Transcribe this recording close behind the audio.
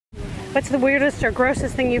What's the weirdest or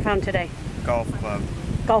grossest thing you found today? Golf club.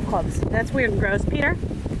 Golf clubs. That's weird and gross. Peter?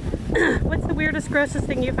 What's the weirdest, grossest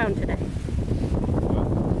thing you found today?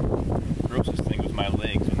 The grossest thing was my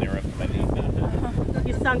legs when they were up to my knee.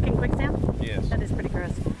 You sunk in quicksand? Yes. That is pretty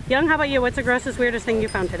gross. Young, how about you? What's the grossest, weirdest thing you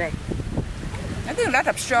found today? I think a lot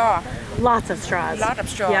of straw. Lots of straws. A lot of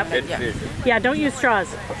straw. Yep. Yeah. Yeah, don't use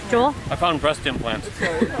straws. Joel? I found breast implants.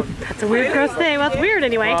 That's a weird, gross thing. Well, it's weird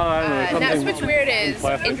anyway. That's what's weird is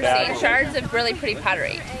interesting. Shards of really pretty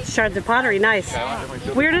pottery. Shards of pottery, nice.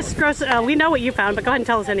 Weirdest, gross, we know what you found, but go ahead and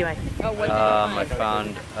tell us anyway. I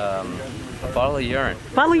found a bottle of urine.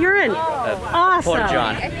 Bottle of urine? Awesome.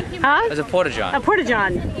 Porta-john. Huh? It was a porta-john. A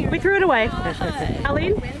porta-john. We threw it away.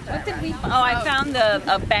 Aline? What did we find? Oh, I found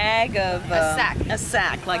a bag of... a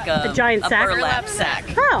sack. Like a giant sack? burlap sack.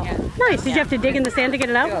 Oh, nice. Did you have to dig in the sand to get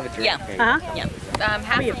it out? Yeah. Uh-huh. Yeah.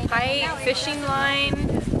 Half a pipe, fishing line,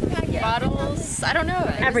 bottles, I don't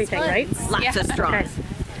know. Everything, right? Lots of straws.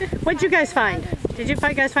 Okay. What'd you guys find? Did you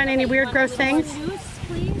guys find any weird, gross things?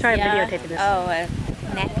 Sorry, I'm videotaping this. Oh, a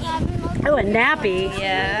nappy. Oh, a nappy?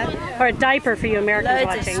 Yeah. Or a diaper for you Americans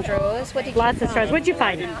Loads watching. of straws. What did Lots you of straws. What'd you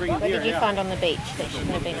find? What did you find on the beach that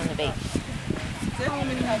shouldn't have been on the beach?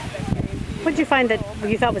 What'd you find that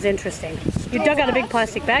you thought was interesting? You dug out a big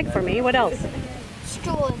plastic bag for me. What else?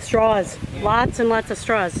 Straws. Straws. Lots and lots of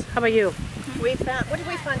straws. How about you? We found. What did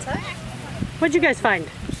we find, sir? What'd you guys find?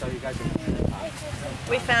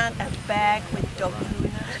 We found a bag with dog poo in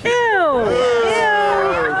it. Ew!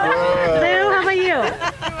 Lou, how about you?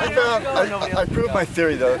 I proved my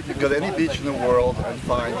theory though. You can go to any beach in the world and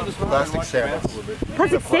find plastic sandals.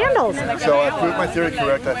 Plastic sandals? So I proved my theory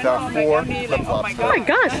correct. I found 4 flip-flops. Oh my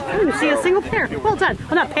gosh, I didn't see a single pair. Well done.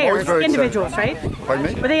 Well, not pairs, Always very individuals, right? Pardon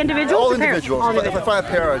me? Were they individuals All or pairs? individuals. All If I individuals. find a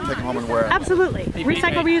pair, I'd take them home and wear them. Absolutely.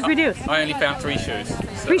 Recycle, reuse, reduce. I only found 3 shoes. So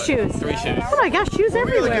 3 shoes. 3 shoes. Oh my gosh, shoes We're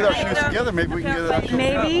going to get our everywhere. shoes together. Maybe we can get that.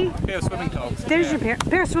 Maybe. A pair of swimming togs. There's your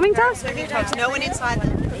pair of swimming togs? No one inside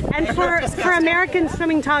them. And for Americans,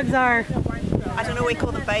 swimming togs are I don't know, we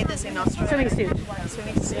call them bathers in Australia. swimming suit.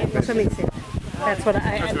 Swimming suit. Swimming suit. That's what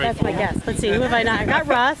that's my guess. Let's see, who have I not? I got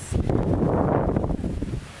Russ.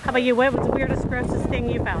 How about you? What was the weirdest, grossest thing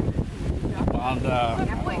you found? Found,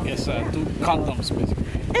 it's 2 condoms basically.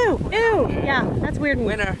 Ew, ew. Yeah, that's weird.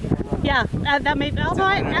 Winner. Yeah, that may. Although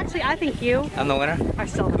actually, I think you I'm the winner. are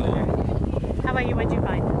still the winner. How about you? What'd you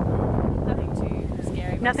find? Nothing too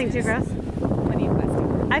scary. Nothing too gross. Plenty of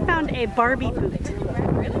plastic. I found a Barbie boot.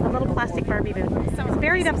 A little plastic Barbie boot. It's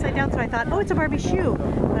buried upside down, so I thought, oh, it's a Barbie shoe.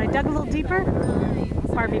 But I dug a little deeper.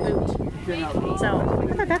 Barbie boot. So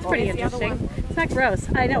I thought that's pretty interesting. It's not gross.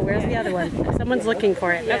 I know. Where's the other one? Someone's looking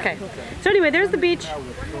for it. Okay. So anyway, there's the beach.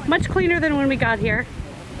 Much cleaner than when we got here.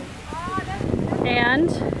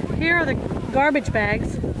 And here are the garbage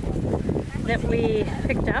bags that we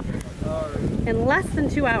picked up in less than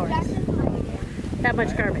 2 hours. That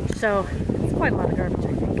much garbage. So it's quite a lot of garbage,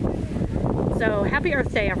 I think. So happy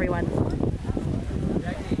Earth Day, everyone.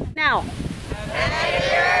 Now,